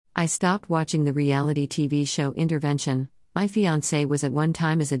I stopped watching the reality TV show Intervention. My fiancé was at one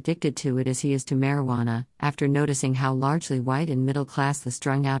time as addicted to it as he is to marijuana, after noticing how largely white and middle class the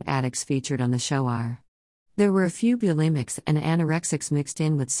strung out addicts featured on the show are. There were a few bulimics and anorexics mixed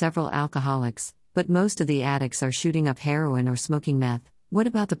in with several alcoholics, but most of the addicts are shooting up heroin or smoking meth. What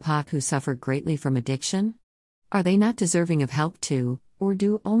about the POC who suffer greatly from addiction? Are they not deserving of help too, or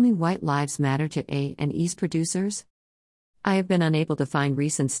do only white lives matter to A&E's producers? I have been unable to find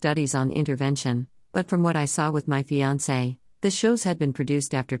recent studies on Intervention, but from what I saw with my fiancé, the shows had been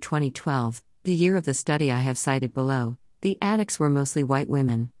produced after 2012, the year of the study I have cited below. The addicts were mostly white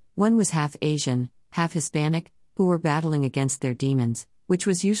women. One was half Asian, half Hispanic, who were battling against their demons, which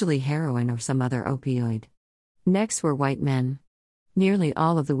was usually heroin or some other opioid. Next were white men. Nearly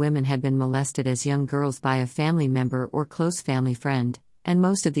all of the women had been molested as young girls by a family member or close family friend, and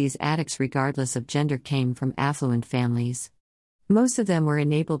most of these addicts, regardless of gender, came from affluent families. Most of them were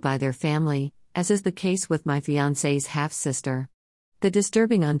enabled by their family, as is the case with my fiancé's half-sister. The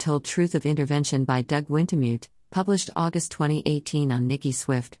Disturbing Untold Truth of Intervention by Doug Wintemute, published August 2018 on Nikki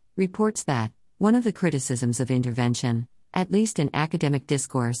Swift, reports that one of the criticisms of Intervention, at least in academic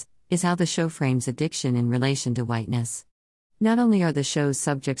discourse, is how the show frames addiction in relation to whiteness. Not only are the show's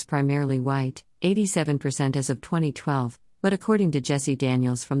subjects primarily white, 87% as of 2012, but according to Jesse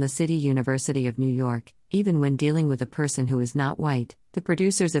Daniels from the City University of New York, even when dealing with a person who is not white, the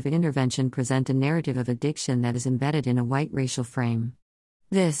producers of Intervention present a narrative of addiction that is embedded in a white racial frame.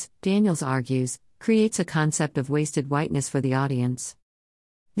 This, Daniels argues, creates a concept of wasted whiteness for the audience.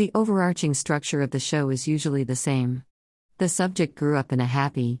 The overarching structure of the show is usually the same. The subject grew up in a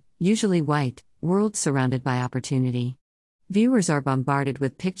happy, usually white, world surrounded by opportunity. Viewers are bombarded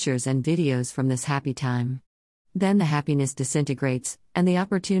with pictures and videos from this happy time. Then the happiness disintegrates, and the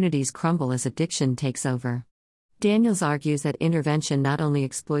opportunities crumble as addiction takes over. Daniels argues that Intervention not only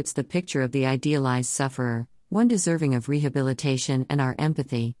exploits the picture of the idealized sufferer, one deserving of rehabilitation and our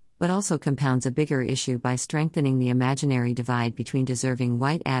empathy, but also compounds a bigger issue by strengthening the imaginary divide between deserving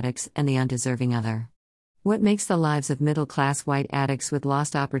white addicts and the undeserving other. What makes the lives of middle-class white addicts with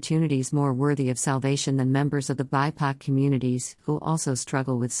lost opportunities more worthy of salvation than members of the BIPOC communities who also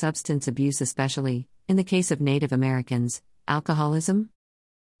struggle with substance abuse, especially, in the case of Native Americans, alcoholism?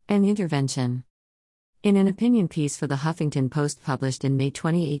 And Intervention. In an opinion piece for the Huffington Post published in May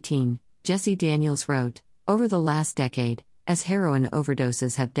 2018, Jesse Daniels wrote, "Over the last decade, as heroin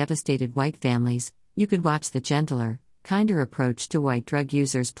overdoses have devastated white families, you could watch the gentler, kinder approach to white drug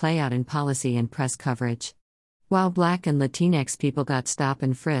users play out in policy and press coverage. While Black and Latinx people got stop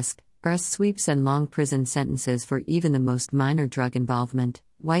and frisk, arrest sweeps and long prison sentences for even the most minor drug involvement,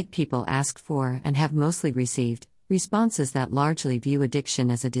 white people asked for and have mostly received responses that largely view addiction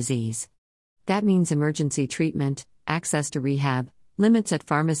as a disease. That means emergency treatment, access to rehab, limits at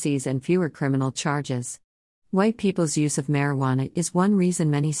pharmacies and fewer criminal charges. White people's use of marijuana is one reason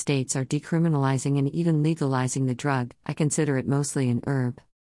many states are decriminalizing and even legalizing the drug. I consider it mostly an herb.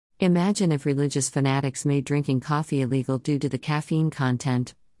 Imagine if religious fanatics made drinking coffee illegal due to the caffeine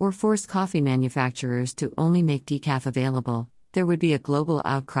content, or forced coffee manufacturers to only make decaf available. There would be a global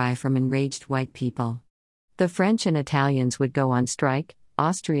outcry from enraged white people. The French and Italians would go on strike,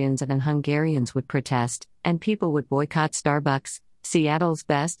 Austrians and Hungarians would protest, and people would boycott Starbucks, Seattle's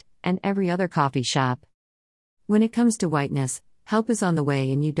Best, and every other coffee shop. When it comes to whiteness, help is on the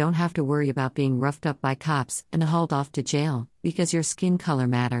way and you don't have to worry about being roughed up by cops and hauled off to jail, because your skin color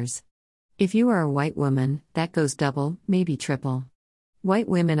matters. If you are a white woman, that goes double, maybe triple. White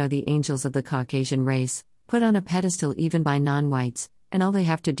women are the angels of the Caucasian race, put on a pedestal even by non-whites, and all they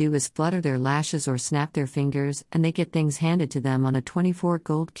have to do is flutter their lashes or snap their fingers and they get things handed to them on a 24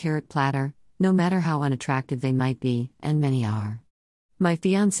 gold carat platter, no matter how unattractive they might be, and many are. My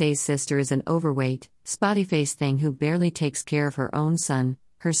fiancé's sister is an overweight, spotty-faced thing who barely takes care of her own son.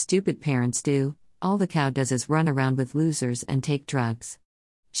 Her stupid parents do. All the cow does is run around with losers and take drugs.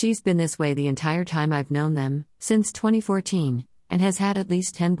 She's been this way the entire time I've known them, since 2014, and has had at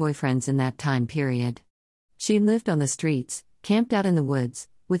least 10 boyfriends in that time period. She lived on the streets, camped out in the woods,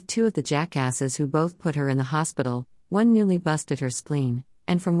 with two of the jackasses who both put her in the hospital. One nearly busted her spleen,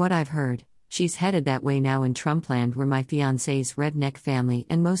 and from what I've heard, she's headed that way now in Trumpland, where my fiancé's redneck family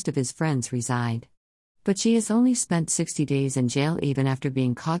and most of his friends reside. But she has only spent 60 days in jail even after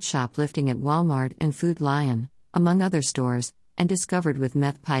being caught shoplifting at Walmart and Food Lion, among other stores, and discovered with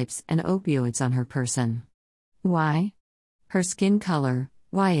meth pipes and opioids on her person. Why? Her skin color,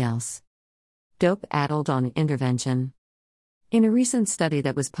 why else? Dope-addled on Intervention. In a recent study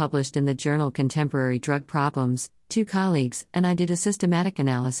that was published in the journal Contemporary Drug Problems, two colleagues and I did a systematic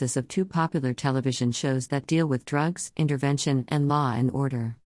analysis of two popular television shows that deal with drugs, intervention, and law and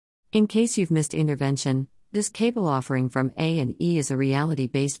order. In case you've missed Intervention, this cable offering from A&E is a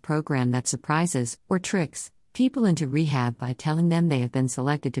reality-based program that surprises, or tricks, people into rehab by telling them they have been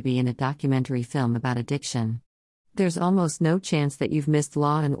selected to be in a documentary film about addiction. There's almost no chance that you've missed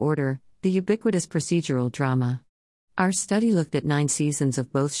Law and Order, the ubiquitous procedural drama. Our study looked at 9 seasons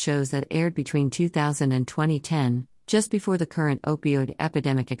of both shows that aired between 2000 and 2010, just before the current opioid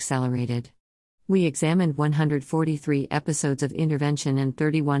epidemic accelerated. We examined 143 episodes of Intervention and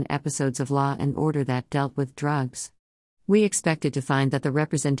 31 episodes of Law and Order that dealt with drugs. We expected to find that the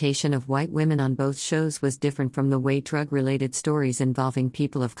representation of white women on both shows was different from the way drug-related stories involving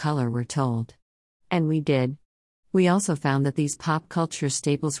people of color were told. And we did. We also found that these pop culture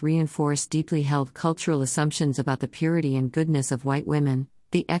staples reinforce deeply held cultural assumptions about the purity and goodness of white women,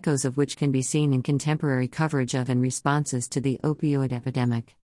 the echoes of which can be seen in contemporary coverage of and responses to the opioid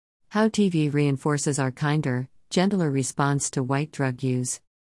epidemic. How TV reinforces our kinder, gentler response to white drug use.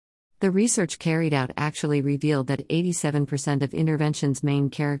 The research carried out actually revealed that 87% of Intervention's main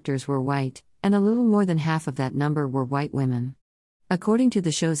characters were white, and a little more than half of that number were white women. According to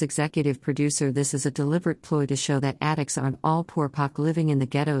the show's executive producer, this is a deliberate ploy to show that addicts aren't all poor poc living in the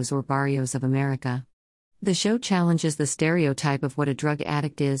ghettos or barrios of America. The show challenges the stereotype of what a drug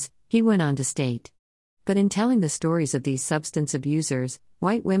addict is, he went on to state. But in telling the stories of these substance abusers,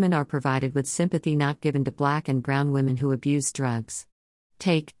 white women are provided with sympathy not given to black and brown women who abuse drugs.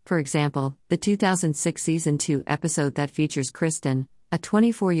 Take, for example, the 2006 Season 2 episode that features Kristen, a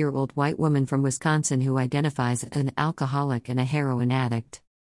 24-year-old white woman from Wisconsin who identifies as an alcoholic and a heroin addict.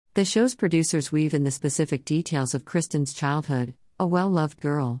 The show's producers weave in the specific details of Kristen's childhood, a well-loved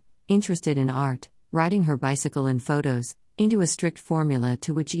girl, interested in art, riding her bicycle and photos, into a strict formula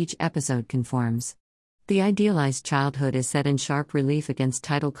to which each episode conforms. The idealized childhood is set in sharp relief against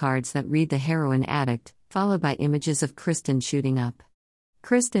title cards that read The Heroin Addict, followed by images of Kristen shooting up.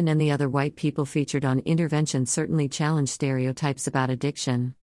 Kristen and the other white people featured on Intervention certainly challenge stereotypes about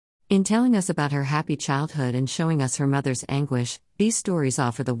addiction. In telling us about her happy childhood and showing us her mother's anguish, these stories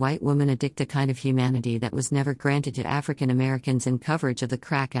offer the white woman addict a kind of humanity that was never granted to African Americans in coverage of the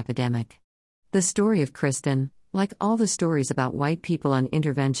crack epidemic. The story of Kristen, like all the stories about white people on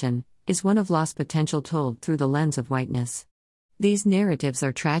Intervention, is one of lost potential told through the lens of whiteness. These narratives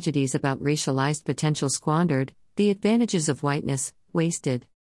are tragedies about racialized potential squandered, the advantages of whiteness, wasted.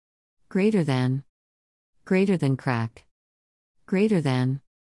 Greater than crack. Greater than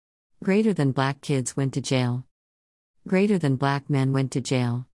black kids went to jail. Greater than black men went to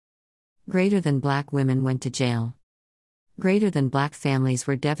jail. Greater than black women went to jail. Greater than black families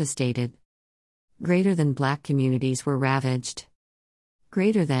were devastated. Greater than black communities were ravaged.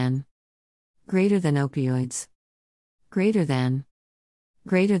 Greater than opioids. Greater than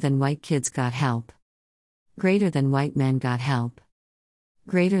white kids got help. Greater than white men got help.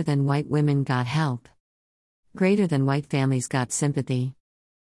 Greater than white women got help. Greater than white families got sympathy.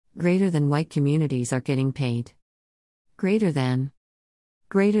 Greater than white communities are getting paid. Greater than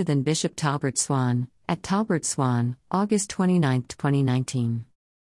Bishop Talbert Swan, at Talbert Swan, August 29, 2019.